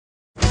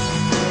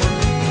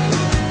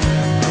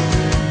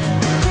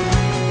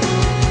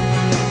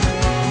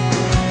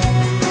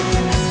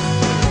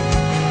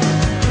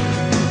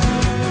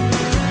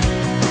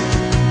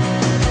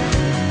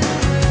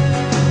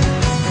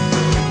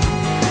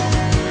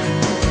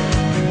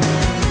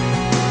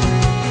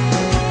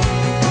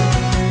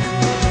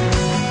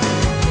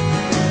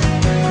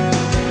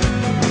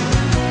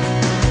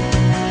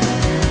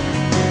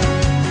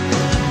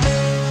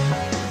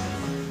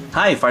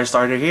Hi,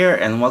 Firestarter here,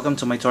 and welcome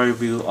to my toy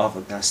review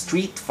of the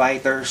Street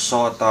Fighter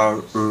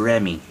SOTA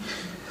Remy.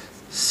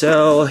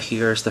 So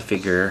here's the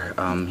figure.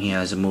 He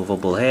has a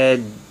movable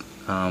head,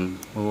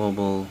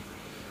 movable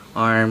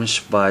arms,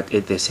 but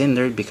it is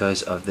hindered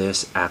because of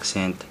this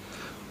accent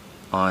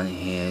on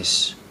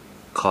his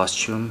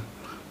costume.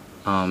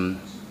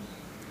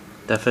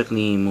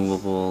 Definitely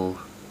movable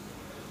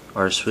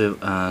or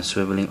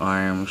swiveling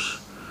arms,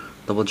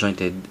 double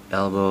jointed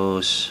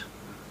elbows,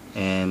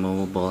 and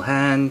movable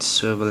hands,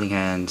 swiveling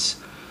hands.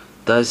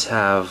 Does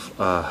have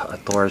a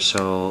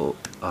torso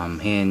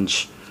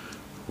hinge,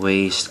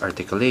 waist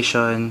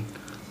articulation,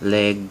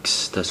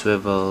 legs, the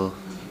swivel,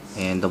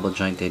 and double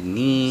jointed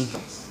knee.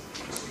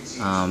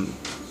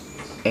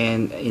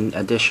 And in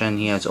addition,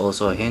 he has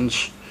also a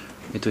hinge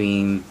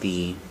between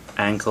the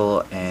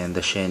ankle and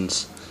the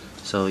shins,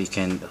 so you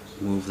can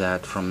move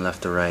that from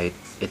left to right.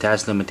 It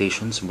has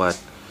limitations,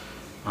 but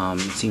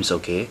it seems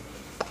okay.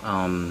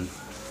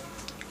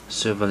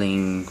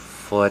 Swiveling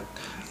foot,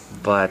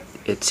 but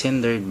it's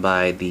hindered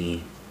by the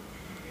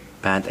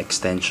pants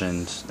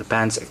extensions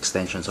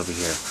over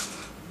here.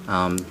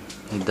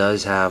 He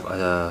does have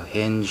a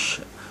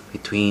hinge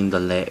between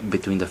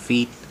the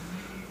feet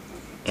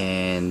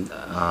and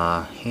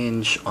a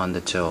hinge on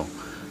the toe.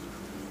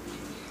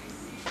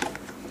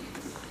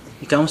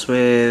 It comes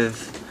with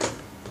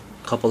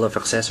a couple of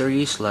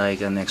accessories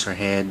like an extra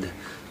head.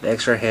 The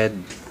extra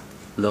head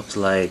looks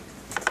like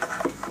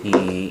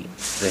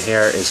the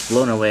hair is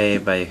blown away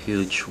by a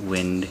huge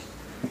wind.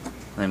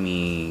 Let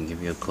me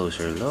give you a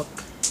closer look.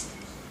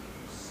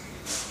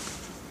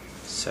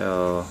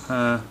 So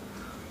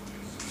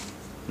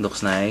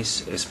looks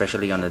nice,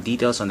 especially on the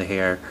details on the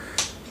hair,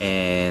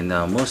 and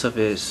most of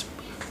his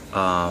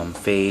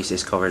face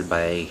is covered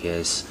by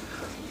his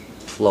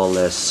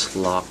flawless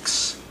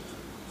locks,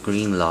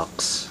 green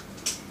locks,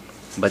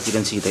 but you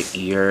can see the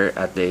ear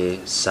at the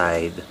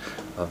side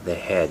of the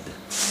head.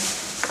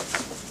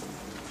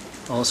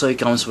 Also, it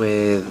comes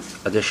with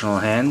additional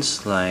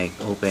hands, like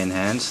open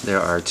hands.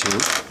 There are two.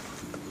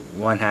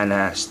 One hand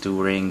has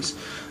two rings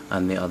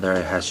and the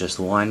other has just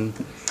one.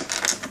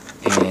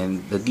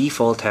 And the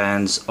default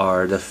hands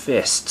are the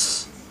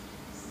fists.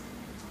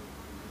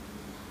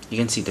 You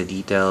can see the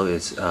detail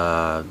is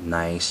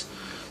nice,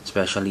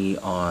 especially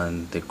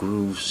on the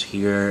grooves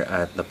here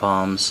at the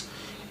palms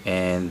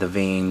and the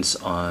veins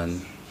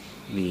on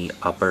the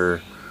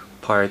upper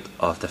part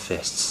of the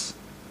fists.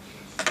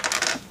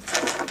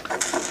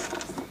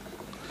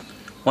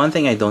 One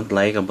thing I don't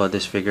like about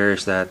this figure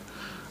is that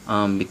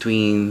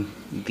between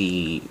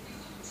the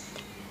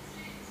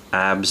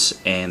abs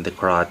and the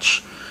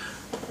crotch,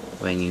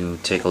 when you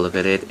take a look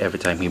at it, every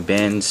time he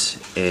bends,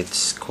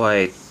 it's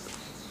quite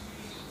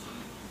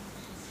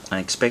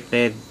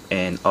unexpected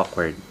and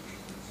awkward.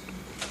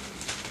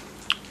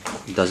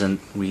 It doesn't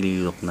really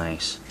look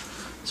nice,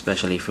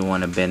 especially if you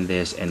want to bend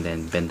this and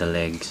then bend the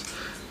legs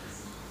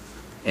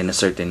in a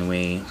certain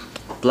way.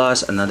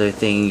 Plus, another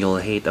thing you'll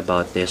hate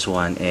about this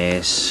one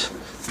is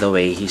the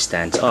way he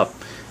stands up,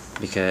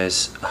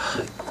 because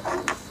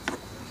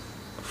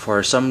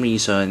for some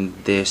reason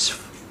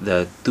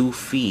the 2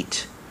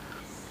 feet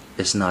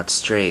is not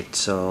straight.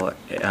 So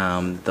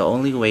the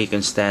only way you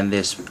can stand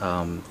this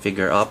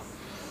figure up,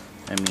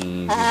 give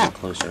you a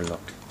closer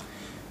look.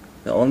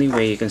 The only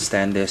way you can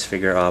stand this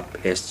figure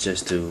up is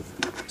just to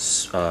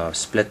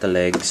split the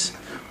legs,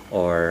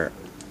 or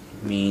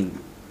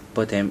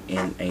put him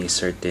in a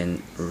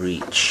certain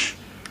reach.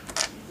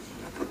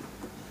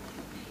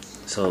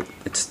 So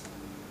it's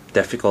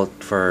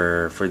difficult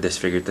for this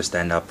figure to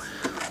stand up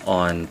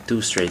on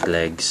 2 straight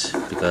legs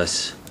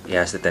because he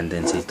has the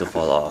tendency to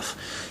fall off.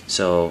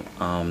 So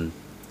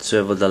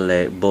swivel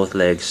both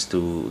legs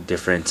to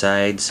different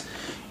sides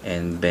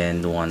and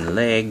bend one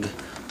leg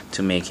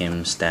to make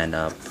him stand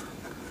up,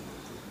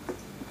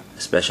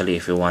 especially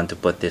if you want to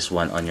put this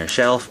one on your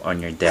shelf,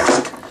 on your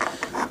desk.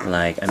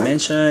 Like I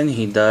mentioned,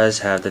 he does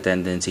have the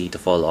tendency to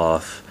fall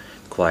off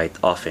quite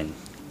often.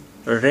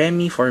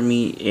 Remy, for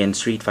me, in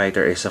Street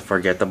Fighter is a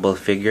forgettable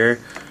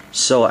figure,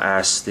 so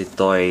as the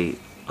toy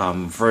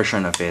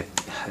version of it,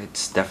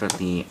 it's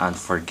definitely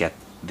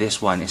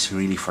this one is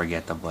really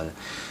forgettable.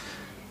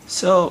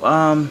 So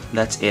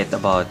that's it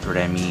about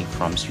Remy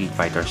from Street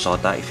Fighter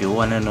SOTA. If you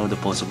want to know the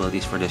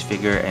possibilities for this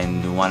figure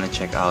and you want to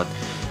check out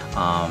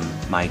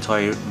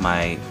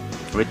my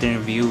written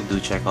review, do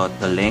check out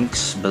the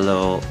links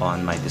below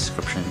on my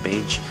description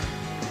page.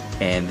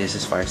 And this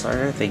is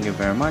Firestarter. Thank you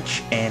very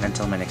much, and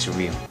until my next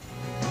review.